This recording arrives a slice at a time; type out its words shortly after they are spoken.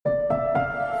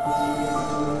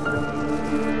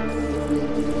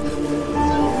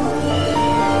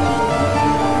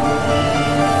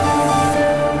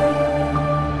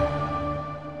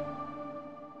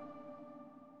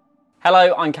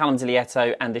Hello, I'm Callum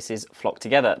Dilietto, and this is Flock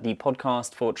Together, the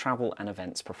podcast for travel and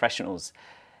events professionals.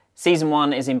 Season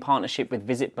 1 is in partnership with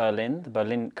Visit Berlin, the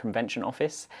Berlin Convention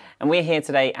Office, and we're here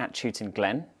today at Chewton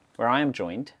Glen, where I am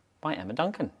joined by Emma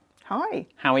Duncan. Hi.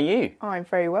 How are you? I'm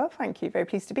very well, thank you. Very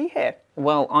pleased to be here.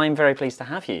 Well, I'm very pleased to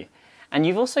have you. And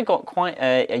you've also got quite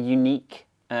a unique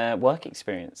work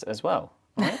experience as well,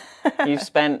 right? You've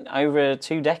spent over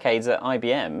 2 decades at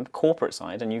IBM, corporate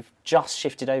side, and you've just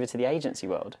shifted over to the agency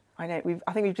world. I know,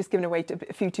 I think we've just given away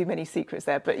a few too many secrets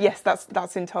there, but yes,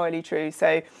 that's entirely true.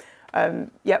 So,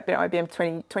 been at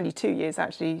IBM 22 years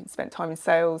actually, spent time in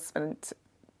sales, spent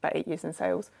about 8 years in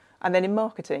sales, and then in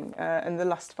marketing. And the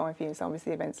last 5 years I was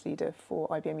the events leader for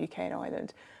IBM UK and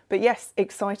Ireland. But yes,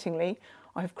 excitingly,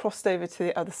 I have crossed over to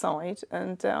the other side,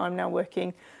 and I'm now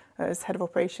working as head of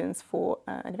operations for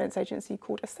an events agency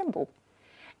called Assemble.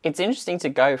 It's interesting to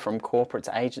go from corporate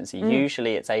to agency.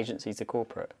 Usually it's agency to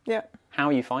corporate. Yeah. How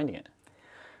are you finding it?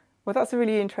 Well, that's a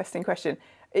really interesting question.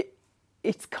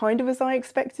 It's kind of as I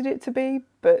expected it to be,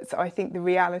 but I think the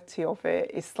reality of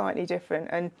it is slightly different.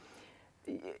 And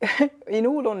in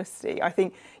all honesty, I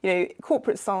think,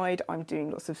 corporate side, I'm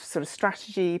doing lots of sort of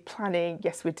strategy, planning.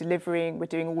 Yes, we're delivering, we're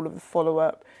doing all of the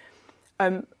follow-up.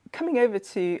 Coming over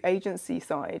to agency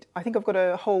side, I think I've got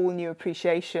a whole new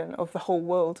appreciation of the whole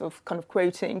world of kind of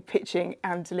quoting, pitching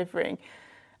and delivering.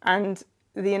 And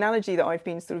the analogy that I've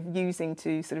been sort of using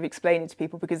to sort of explain it to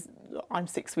people, because I'm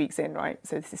 6 weeks in, right?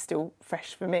 So this is still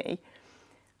fresh for me.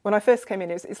 When I first came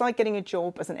in, it's like getting a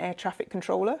job as an air traffic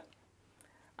controller.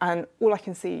 And all I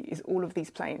can see is all of these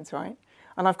planes, right?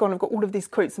 And I've got all of these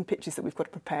quotes and pitches that we've got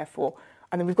to prepare for.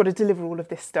 And then we've got to deliver all of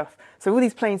this stuff. So all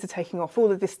these planes are taking off,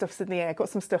 all of this stuff's in the air, got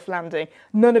some stuff landing.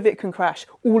 None of it can crash.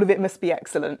 All of it must be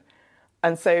excellent.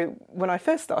 And so when I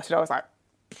first started, I was like,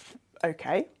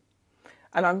 okay.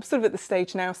 And I'm sort of at the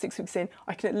stage now, 6 weeks in,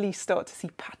 I can at least start to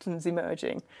see patterns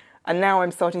emerging. And now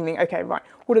I'm starting to think, okay, right,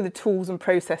 what are the tools and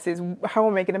processes? How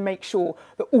am I going to make sure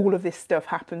that all of this stuff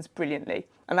happens brilliantly?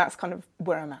 And that's kind of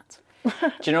where I'm at.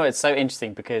 Do you know, it's so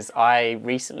interesting because I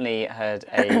recently heard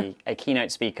a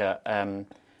keynote speaker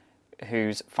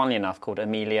who's, funnily enough, called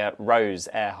Amelia Rose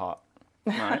Earhart,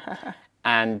 right?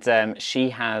 And she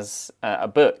has a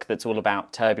book that's all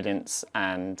about turbulence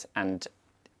and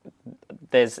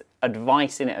there's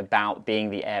advice in it about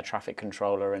being the air traffic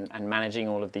controller and managing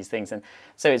all of these things. And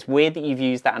so it's weird that you've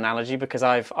used that analogy because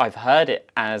I've heard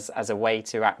it as a way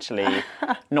to actually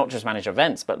not just manage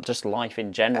events, but just life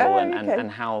in general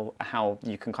and how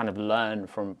you can kind of learn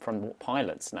from what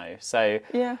pilots know. So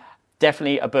yeah.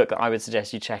 Definitely a book that I would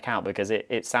suggest you check out because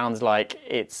it sounds like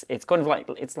it's kind of like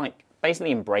it's like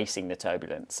basically embracing the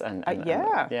turbulence and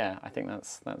yeah, I think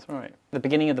that's right. The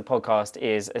beginning of the podcast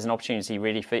is an opportunity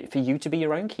really for you to be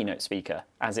your own keynote speaker,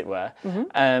 as it were.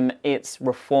 Mm-hmm. It's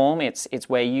reform. It's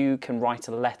where you can write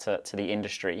a letter to the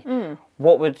industry.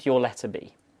 What would your letter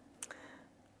be?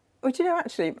 Well, do you know,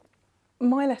 actually,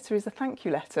 my letter is a thank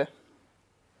you letter.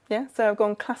 Yeah, so I've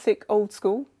gone classic, old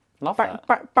school. Love that.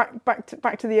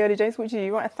 Back to the early days. What do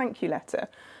you write? A thank you letter.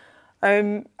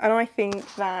 And I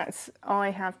think that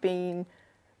I have been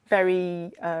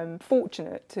very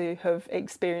fortunate to have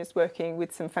experienced working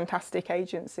with some fantastic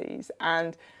agencies.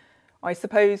 And I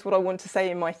suppose what I want to say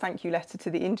in my thank you letter to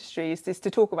the industry is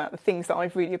to talk about the things that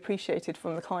I've really appreciated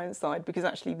from the client side, because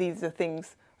actually these are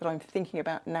things that I'm thinking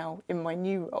about now in my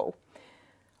new role.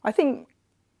 I think,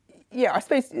 I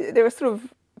suppose there are sort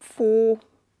of 4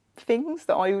 things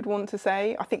that I would want to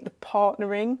say. I think the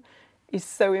partnering is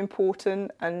so important,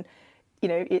 and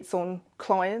it's on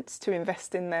clients to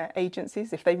invest in their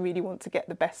agencies if they really want to get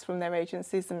the best from their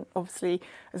agencies. And obviously,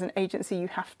 as an agency, you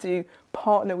have to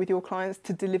partner with your clients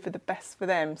to deliver the best for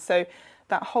them. So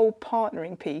that whole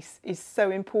partnering piece is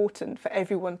so important for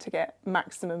everyone to get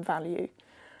maximum value.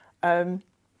 And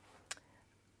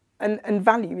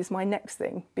value is my next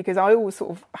thing, because I always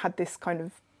sort of had this kind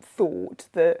of thought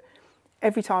that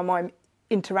every time I'm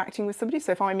interacting with somebody,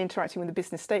 so if I'm interacting with a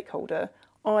business stakeholder,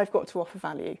 I've got to offer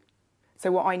value. So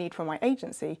what I need from my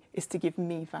agency is to give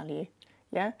me value,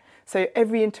 yeah? So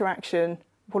every interaction,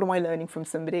 what am I learning from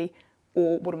somebody,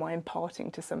 or what am I imparting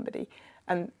to somebody?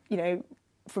 And,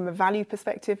 from a value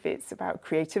perspective, it's about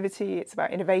creativity, it's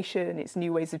about innovation, it's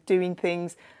new ways of doing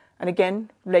things. And again,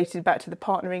 related back to the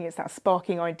partnering, it's that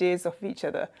sparking ideas off of each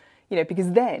other,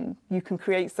 because then you can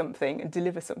create something and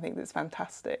deliver something that's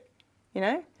fantastic,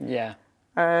 Yeah.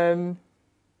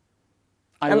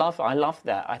 I love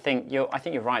that. I think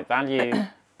you're right. Value.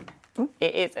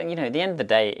 It's at the end of the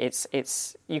day,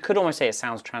 it's you could almost say it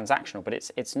sounds transactional, but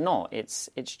it's not. It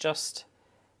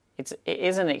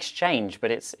is an exchange,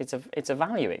 but it's a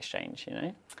value exchange.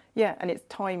 Yeah, and it's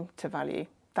time to value.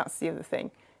 That's the other thing.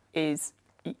 is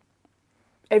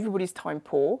everybody's time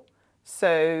poor.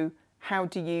 So how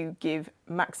do you give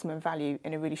maximum value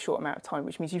in a really short amount of time?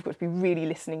 Which means you've got to be really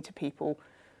listening to people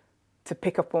to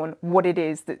pick up on what it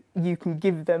is that you can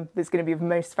give them that's going to be of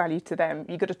most value to them.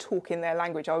 You've got to talk in their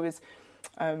language. I was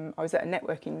at a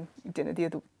networking dinner the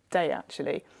other day,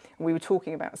 actually, and we were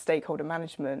talking about stakeholder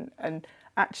management, and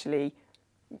actually,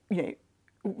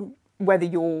 whether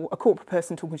you're a corporate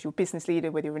person talking to your business leader,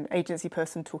 whether you're an agency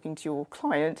person talking to your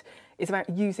client, it's about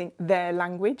using their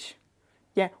language.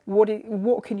 Yeah,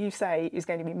 what can you say is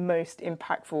going to be most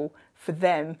impactful for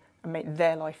them and make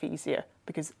their life easier,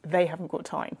 because they haven't got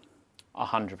time.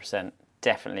 100%.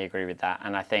 Definitely agree with that.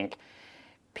 And I think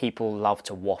people love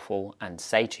to waffle and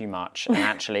say too much. And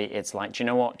actually, it's like, do you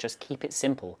know what? Just keep it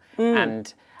simple.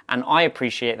 And I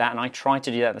appreciate that. And I try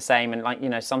to do that the same.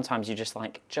 And sometimes you just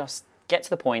get to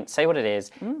the point, say what it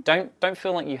is. Don't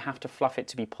feel like you have to fluff it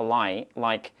to be polite.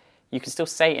 Like, you can still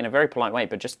say it in a very polite way,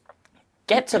 but just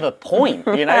get to the point,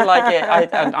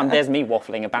 there's me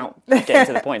waffling about getting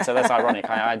to the point, so that's ironic.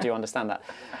 I do understand that.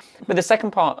 But the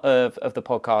second part of the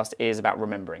podcast is about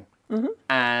remembering.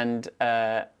 And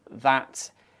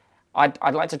that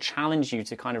I'd like to challenge you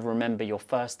to kind of remember your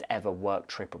first ever work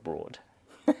trip abroad.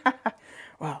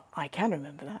 Well, I can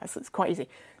remember that, so it's quite easy.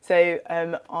 So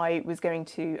I was going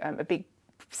to a big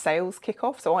sales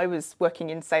kickoff, so I was working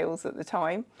in sales at the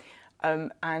time,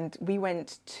 and we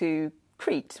went to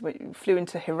Crete. We flew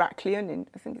into Heraklion,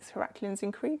 I think it's Heraklion's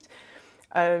in Crete.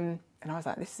 And I was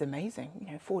like, this is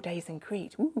amazing, 4 days in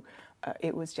Crete. Ooh.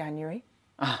 It was January.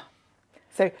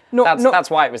 So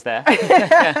that's why it was there.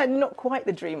 Not quite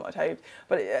the dream I'd hoped.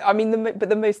 But I mean,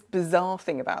 the most bizarre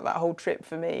thing about that whole trip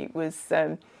for me was,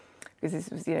 because this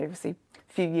was, obviously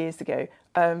a few years ago,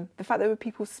 the fact there were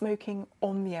people smoking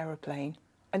on the aeroplane.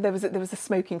 And there was a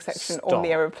smoking section on the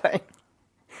aeroplane.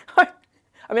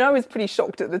 I was pretty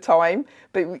shocked at the time,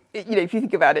 but if you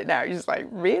think about it now, you're just like,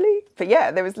 really? But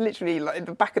yeah, there was literally in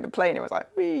the back of the plane, it was like,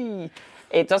 wee.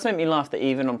 It does make me laugh that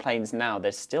even on planes now,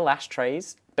 there's still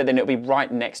ashtrays, but then it'll be right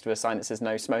next to a sign that says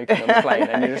no smoking on the plane,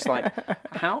 and you're just like,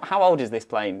 how old is this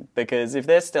plane? Because if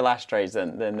there's still ashtrays,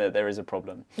 then there is a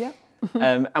problem. Yeah.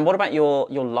 And what about your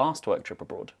last work trip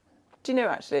abroad? Do you know,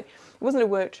 actually, it wasn't a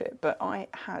work trip, but I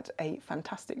had a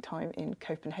fantastic time in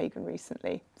Copenhagen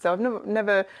recently. So I've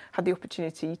never had the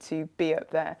opportunity to be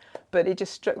up there, but it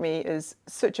just struck me as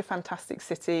such a fantastic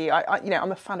city.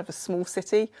 I'm a fan of a small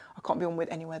city. I can't be on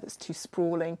with anywhere that's too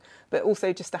sprawling, but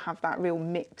also just to have that real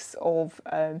mix of,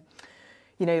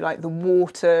 like the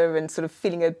water and sort of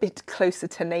feeling a bit closer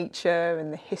to nature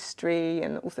and the history,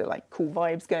 and also like cool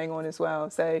vibes going on as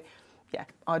well. So yeah,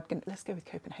 let's go with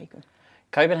Copenhagen.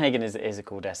 Copenhagen is a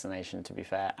cool destination, to be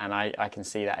fair, and I can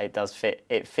see that it does fit.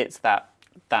 It fits that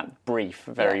brief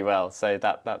very well, so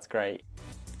that's great.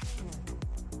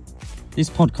 This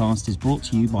podcast is brought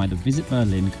to you by the Visit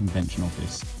Berlin Convention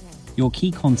Office, your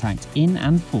key contact in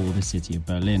and for the city of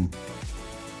Berlin.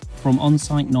 From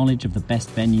on-site knowledge of the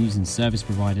best venues and service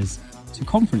providers to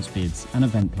conference bids and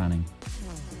event planning.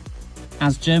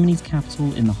 As Germany's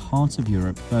capital in the heart of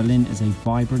Europe, Berlin is a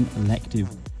vibrant, elective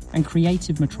and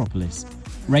creative metropolis,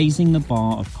 raising the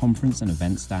bar of conference and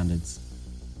event standards.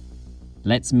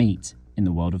 Let's meet in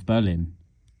the world of Berlin.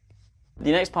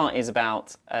 The next part is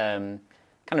about kind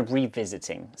of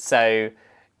revisiting. So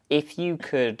if you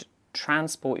could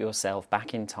transport yourself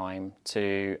back in time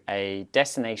to a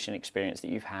destination experience that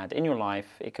you've had in your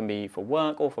life, it can be for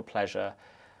work or for pleasure,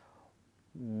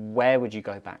 where would you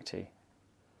go back to?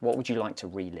 What would you like to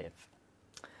relive?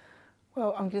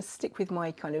 Well, I'm going to stick with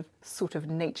my kind of sort of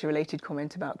nature-related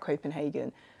comment about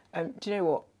Copenhagen. Do you know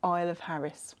what? Isle of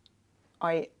Harris.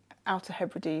 Outer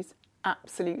Hebrides,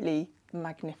 absolutely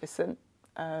magnificent.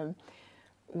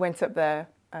 Went up there,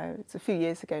 it's a few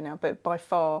years ago now, but by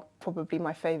far probably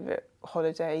my favourite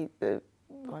holiday.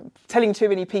 I'm telling too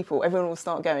many people, everyone will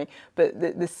start going, but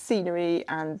the scenery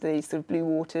and the sort of blue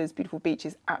waters, beautiful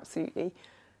beaches, absolutely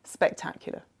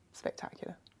spectacular.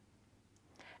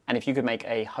 And if you could make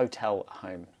a hotel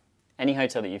home, any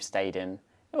hotel that you've stayed in,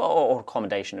 or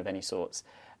accommodation of any sorts,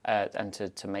 and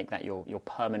to make that your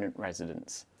permanent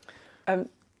residence? You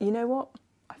know what?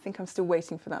 I think I'm still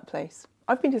waiting for that place.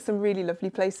 I've been to some really lovely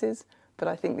places, but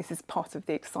I think this is part of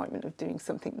the excitement of doing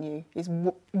something new, is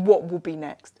what will be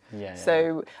next. Yeah.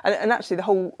 So, and actually the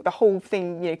whole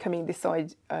thing, coming this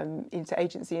side into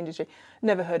agency industry,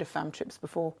 never heard of fam trips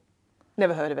before.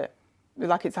 Never heard of it.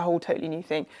 Like, it's a whole totally new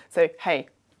thing. So, hey,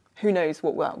 who knows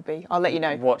what that will be? I'll let you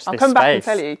know. I'll come back and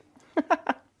tell you.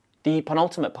 The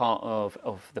penultimate part of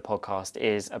the podcast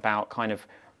is about kind of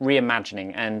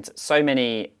reimagining, and so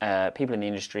many people in the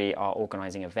industry are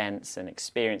organising events and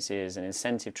experiences and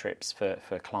incentive trips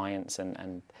for clients,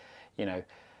 and you know,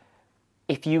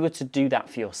 if you were to do that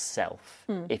for yourself,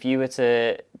 if you were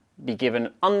to be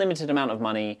given unlimited amount of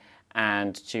money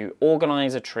and to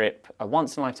organise a trip, a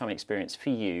once-in-a-lifetime experience for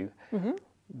you,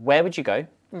 where would you go?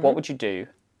 What would you do?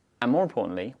 And more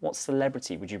importantly, what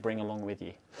celebrity would you bring along with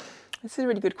you? This is a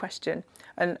really good question.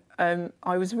 And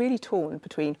I was really torn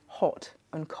between hot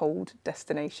and cold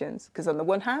destinations, because on the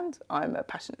one hand, I'm a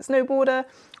passionate snowboarder.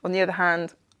 On the other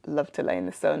hand, love to lay in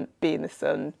the sun, be in the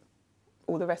sun,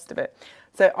 all the rest of it.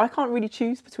 So I can't really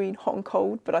choose between hot and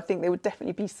cold, but I think there would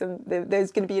definitely be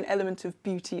there's going to be an element of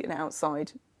beauty and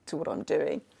outside to what I'm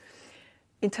doing.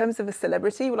 In terms of a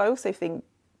celebrity, well, I also think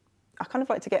I kind of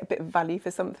like to get a bit of value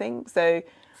for something. So,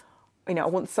 you know, I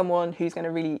want someone who's going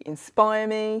to really inspire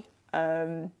me.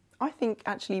 I think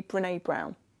actually Brené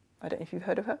Brown, I don't know if you've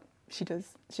heard of her.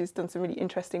 She's done some really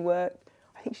interesting work.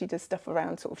 I think she does stuff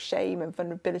around sort of shame and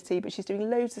vulnerability, but she's doing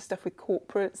loads of stuff with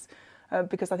corporates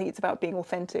because I think it's about being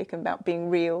authentic and about being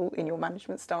real in your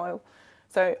management style.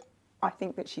 So I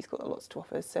think that she's got lots to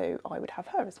offer, so I would have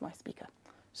her as my speaker.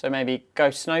 So maybe go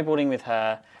snowboarding with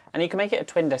her, and you can make it a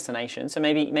twin destination. So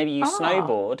maybe you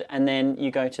snowboard and then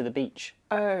you go to the beach.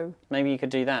 Oh. Maybe you could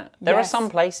do that. There are Yes. some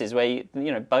places where you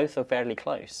know both are fairly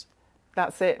close.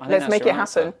 That's it. I think Let's that's make your it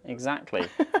answer. happen. Exactly.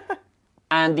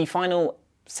 And the final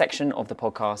section of the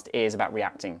podcast is about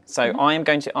reacting. So I am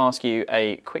going to ask you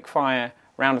a quick fire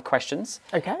round of questions.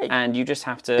 Okay. And you just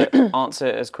have to answer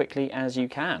as quickly as you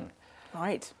can.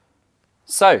 Right.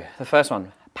 So the first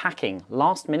one, packing,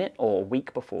 last minute or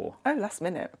week before? Oh, last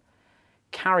minute.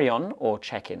 Carry on or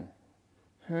check in?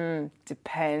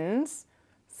 Depends.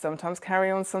 Sometimes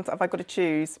carry on, sometimes if I've got to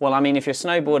choose. Well, I mean, if you're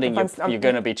snowboarding, I'm you're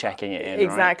going to be checking it in,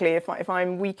 Exactly. If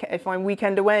I'm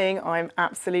weekend awaying, I'm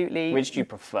absolutely. right? Which do you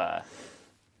prefer?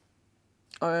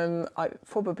 I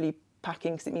probably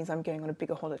packing because it means I'm going on a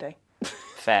bigger holiday.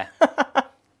 Fair.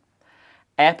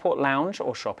 Airport lounge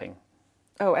or shopping?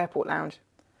 Oh, airport lounge.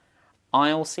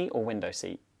 Aisle seat or window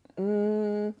seat?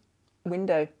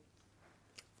 Window.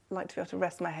 Like to be able to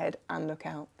rest my head and look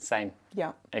out. Same.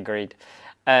 Yeah. Agreed.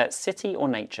 City or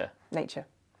nature? Nature.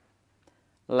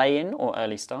 Lay-in or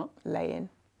early start? Lay in.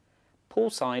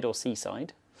 Poolside or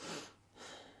seaside?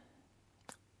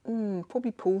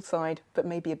 Probably poolside, but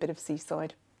maybe a bit of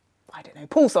seaside. I don't know.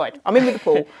 Poolside. I'm in with the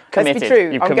pool. Let's Committed. be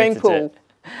true. You've I'm going committed to pool. it.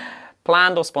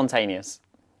 Planned or spontaneous?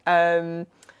 Planned.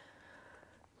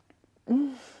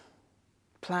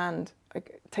 I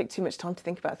take too much time to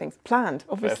think about things. Planned,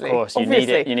 obviously. Of course, you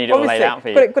obviously. need it all laid out for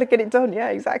you. Got to get it done. Yeah,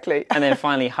 exactly. And then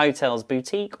finally, hotels,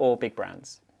 boutique or big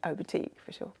brands? Oh, boutique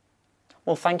for sure.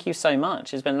 Well, thank you so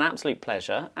much. It's been an absolute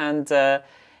pleasure. And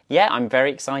yeah, I'm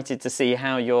very excited to see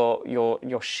how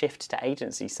your shift to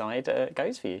agency side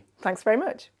goes for you. Thanks very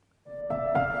much.